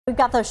We've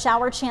got those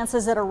shower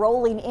chances that are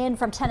rolling in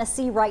from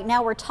Tennessee right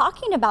now. We're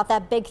talking about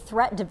that big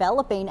threat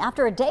developing.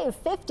 After a day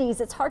of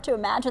 50s, it's hard to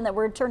imagine that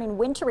we're turning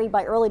wintry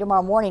by early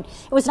tomorrow morning.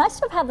 It was nice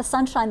to have had the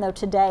sunshine though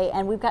today,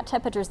 and we've got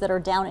temperatures that are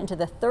down into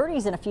the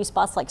 30s in a few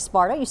spots like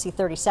Sparta. You see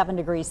 37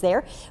 degrees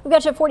there. We've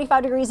got you at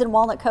 45 degrees in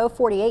Walnut Cove,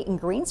 48 in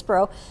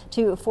Greensboro,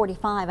 to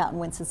 45 out in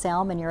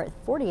Winston-Salem, and you're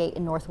at 48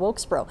 in North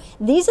Wilkesboro.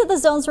 These are the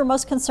zones we're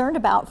most concerned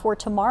about for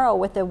tomorrow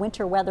with the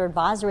winter weather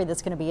advisory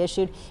that's going to be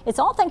issued. It's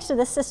all thanks to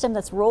this system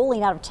that's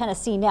rolling out of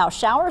Tennessee now.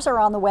 Showers are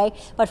on the way,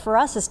 but for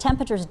us, as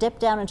temperatures dip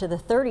down into the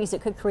 30s,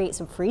 it could create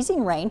some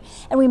freezing rain,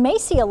 and we may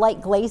see a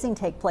light glazing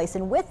take place,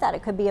 and with that,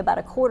 it could be about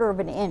a quarter of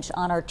an inch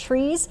on our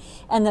trees,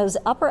 and those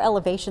upper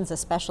elevations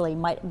especially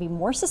might be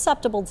more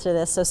susceptible to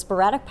this, so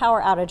sporadic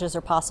power outages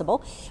are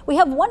possible. We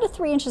have 1 to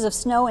 3 inches of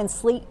snow and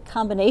sleet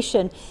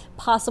combination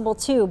possible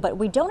too, but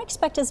we don't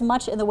expect as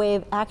much in the way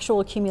of actual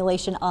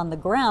accumulation on the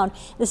ground.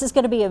 This is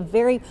going to be a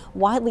very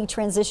widely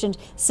transitioned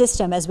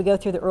system as we go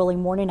through the early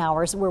morning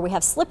hours, where we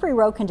have slippery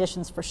road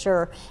conditions for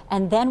sure,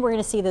 and then we're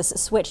going to see this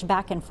switch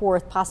back and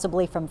forth,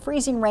 possibly from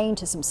freezing rain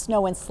to some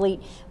snow and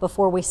sleet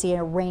before we see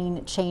a rain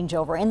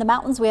changeover. In the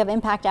mountains, we have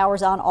impact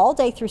hours on all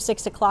day through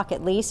 6 o'clock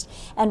at least,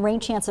 and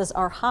rain chances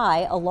are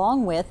high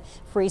along with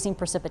freezing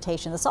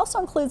precipitation. This also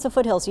includes the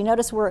foothills. You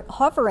notice we're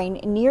hovering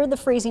near the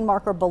freezing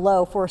marker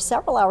below for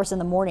several hours in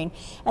the morning,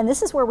 and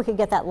this is where we could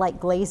get that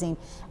light glazing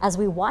as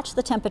we watch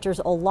the temperatures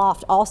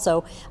aloft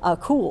also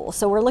cool.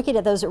 So we're looking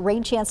at those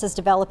rain chances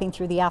developing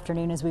through the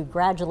afternoon as we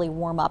gradually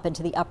warm up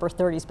into the upper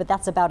 30s, but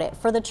that's about it.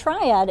 For the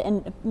Triad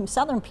and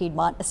southern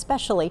Piedmont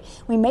especially,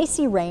 we may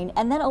see rain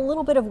and then a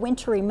little bit of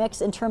wintry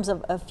mix in terms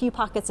of a few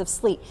pockets of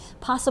sleet,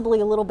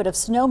 possibly a little bit of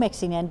snow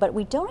mixing in, but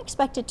we don't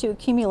expect it to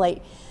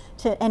accumulate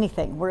to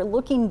anything. We're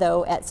looking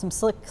though at some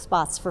slick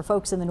spots for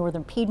folks in the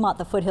northern Piedmont,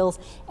 the foothills,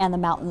 and the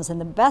mountains,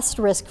 and the best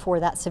risk for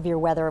that severe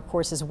weather of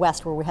course is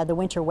west, where we had the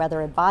winter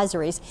weather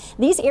advisories.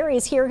 These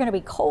areas here are going to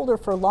be colder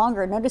for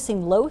longer,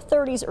 noticing low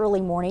 30s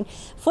early morning.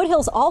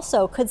 Foothills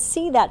also could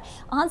see that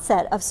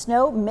onset of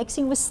snow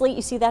mixing with sleet.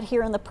 You see that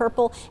here in the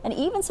purple, and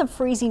even some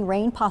freezing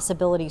rain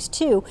possibilities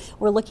too.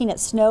 We're looking at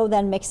snow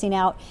then mixing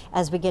out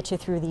as we get you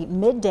through the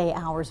midday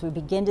hours. We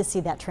begin to see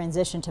that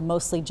transition to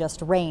mostly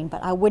just rain,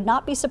 but I would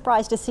not be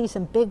surprised to see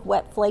some big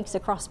wet flakes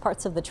across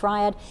parts of the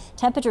Triad.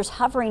 Temperatures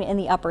hovering in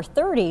the upper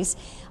 30s.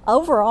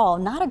 Overall,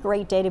 not a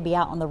great day to be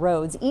out on the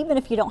roads, even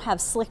if you don't have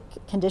slick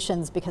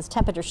conditions, because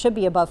temperatures should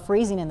be above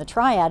freezing in the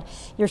Triad.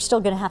 You're still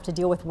going to have to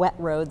deal with wet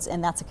roads,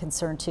 and that's a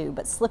concern too.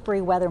 But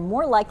slippery weather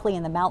more likely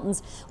in the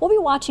mountains. We'll be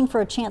watching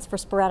for a chance for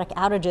sporadic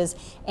outages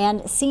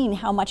and seeing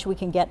how much we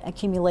can get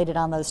accumulated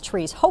on those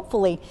trees.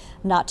 Hopefully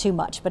not too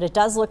much, but it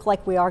does look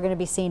like we are going to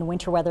be seeing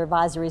winter weather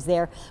advisories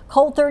there.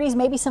 Cold 30s,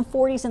 maybe some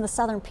 40s in the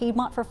southern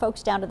Piedmont for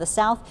folks down to the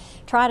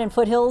south. Triad and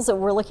foothills,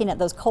 we're looking at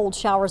those cold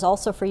showers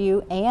also for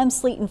you, and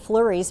sleet and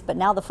flurries, but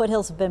now the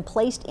foothills have been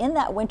placed in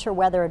that winter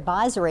weather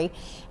advisory,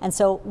 and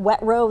so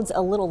wet roads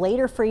a little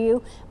later for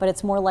you, but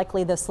it's more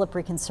likely the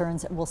slippery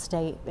concerns will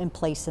stay in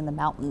place in the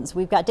mountains.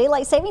 We've got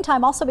daylight saving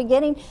time also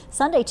beginning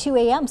Sunday 2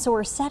 a.m. so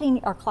we're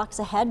setting our clocks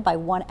ahead by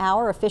 1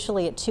 hour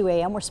officially at 2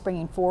 a.m. We're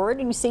springing forward,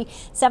 and you see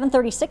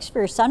 7:36 for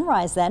your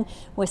sunrise then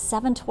with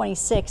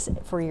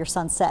 7:26 for your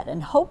sunset,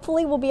 and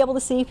hopefully we'll be able to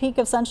see a peak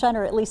of sunshine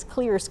or at least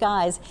clear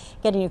skies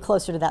getting you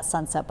closer to that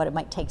sunset, but it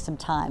might take some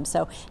time.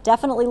 So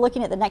definitely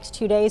looking at the next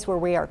 2 days where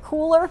we are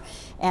cooler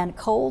and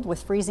cold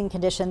with freezing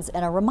conditions.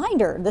 And a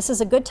reminder, this is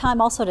a good time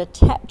also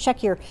to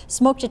check your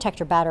smoke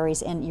detector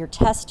batteries and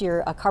test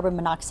your carbon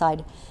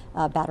monoxide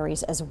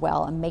batteries as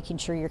well, and making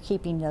sure you're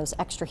keeping those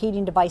extra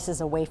heating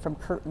devices away from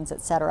curtains,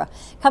 etc.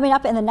 Coming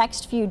up in the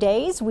next few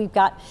days, we've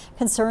got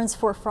concerns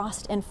for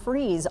frost and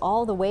freeze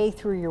all the way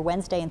through your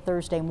Wednesday and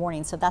Thursday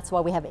morning, so that's why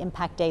we have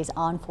impact days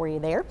on for you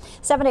there.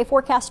 7-day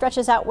forecast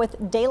stretches out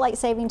with daylight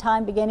saving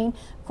time beginning,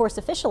 of course,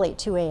 officially at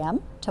 2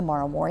 a.m.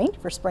 tomorrow morning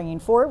for springing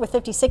forward with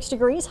 56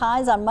 degrees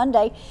highs on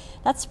Monday.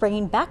 That's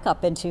springing back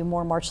up into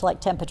more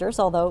March-like temperatures,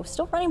 although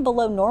still running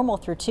below normal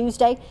through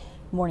Tuesday.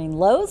 Morning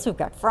lows, we've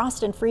got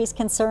frost and freeze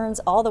concerns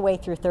all the way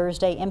through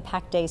Thursday,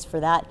 impact days for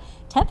that.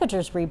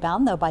 Temperatures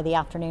rebound though by the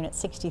afternoon at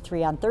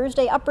 63 on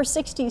Thursday, upper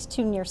 60s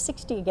to near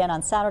 60 again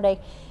on Saturday,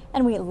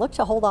 and we look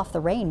to hold off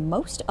the rain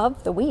most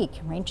of the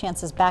week. Rain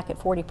chances back at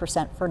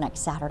 40% for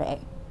next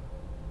Saturday.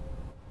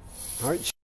 All right.